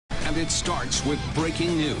And it starts with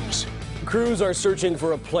breaking news. Crews are searching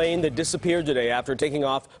for a plane that disappeared today after taking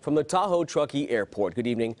off from the Tahoe Truckee Airport. Good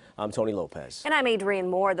evening. I'm Tony Lopez. And I'm Adrienne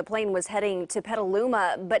Moore. The plane was heading to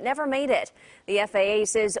Petaluma, but never made it. The FAA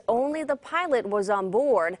says only the pilot was on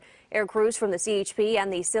board. Air crews from the CHP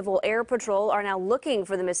and the Civil Air Patrol are now looking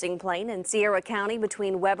for the missing plane in Sierra County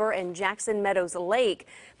between Weber and Jackson Meadows Lake,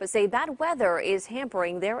 but say bad weather is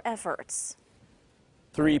hampering their efforts.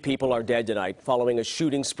 3 people are dead tonight following a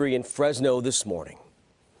shooting spree in Fresno this morning.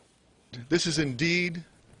 This is indeed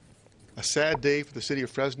a sad day for the city of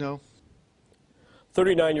Fresno.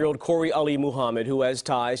 39-year-old Kori Ali Muhammad, who has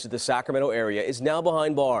ties to the Sacramento area, is now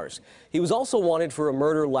behind bars. He was also wanted for a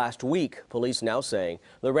murder last week. Police now saying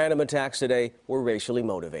the random attacks today were racially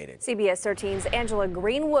motivated. CBS 13's Angela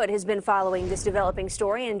Greenwood has been following this developing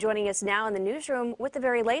story and joining us now in the newsroom with the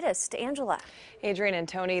very latest. Angela. Adrienne and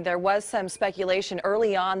Tony, there was some speculation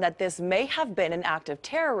early on that this may have been an act of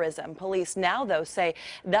terrorism. Police now, though, say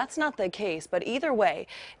that's not the case. But either way,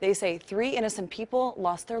 they say 3 innocent people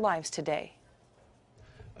lost their lives today.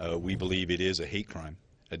 We believe it is a hate crime,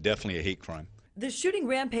 definitely a hate crime. The shooting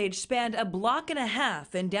rampage spanned a block and a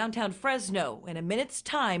half in downtown Fresno. In a minute's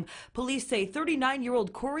time, police say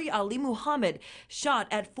 39-year-old Kori Ali Muhammad shot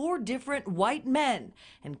at 4 different white men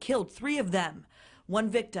and killed 3 of them. One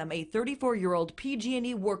victim, a 34-year-old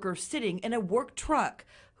PG&E worker sitting in a work truck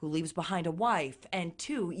who leaves behind a wife and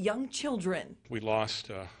 2 young children. We lost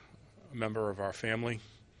a member of our family.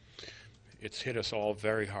 It's hit us all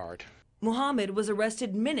very hard. Muhammad was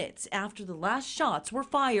arrested minutes after the last shots were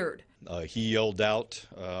fired. He yelled out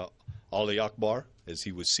Ali Akbar as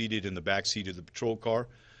he was seated in the back seat of the patrol car,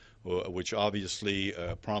 which obviously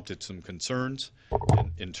prompted some concerns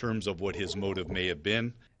in terms of what his motive may have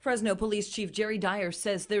been. Fresno Police Chief Jerry Dyer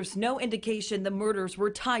says there's no indication the murders were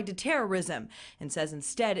tied to terrorism and says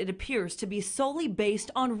instead it appears to be solely based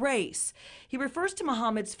on race. He refers to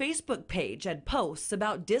Muhammad's Facebook page and posts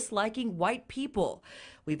about disliking white people.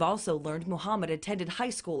 We've also learned Muhammad attended high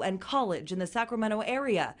school and college in the Sacramento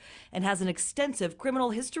area and has an extensive criminal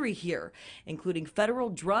history here, including federal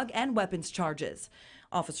drug and weapons charges.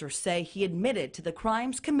 Officers say he admitted to the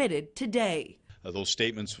crimes committed today. Those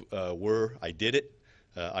statements were, I did it.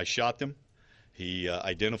 I shot them. He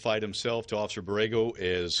identified himself to Officer Borrego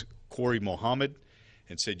as Kori Muhammad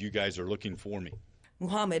and said, "You guys are looking for me."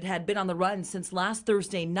 Muhammad had been on the run since last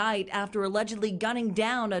Thursday night after allegedly gunning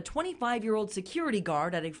down a 25-year-old security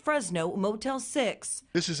guard at a Fresno Motel 6.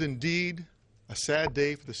 This is indeed a sad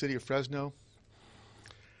day for the city of Fresno.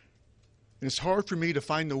 And it's hard for me to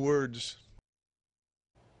find the words.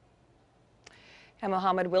 And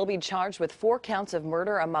Muhammad will be charged with 4 counts of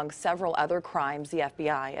murder among several other crimes. The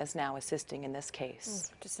FBI is now assisting in this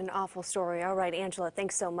case. Just an awful story. All right, Angela,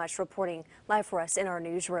 thanks so much for reporting live for us in our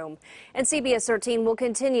newsroom. And CBS 13 will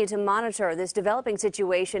continue to monitor this developing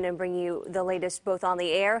situation and bring you the latest both on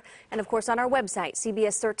the air and, of course, on our website,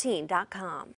 cbs13.com.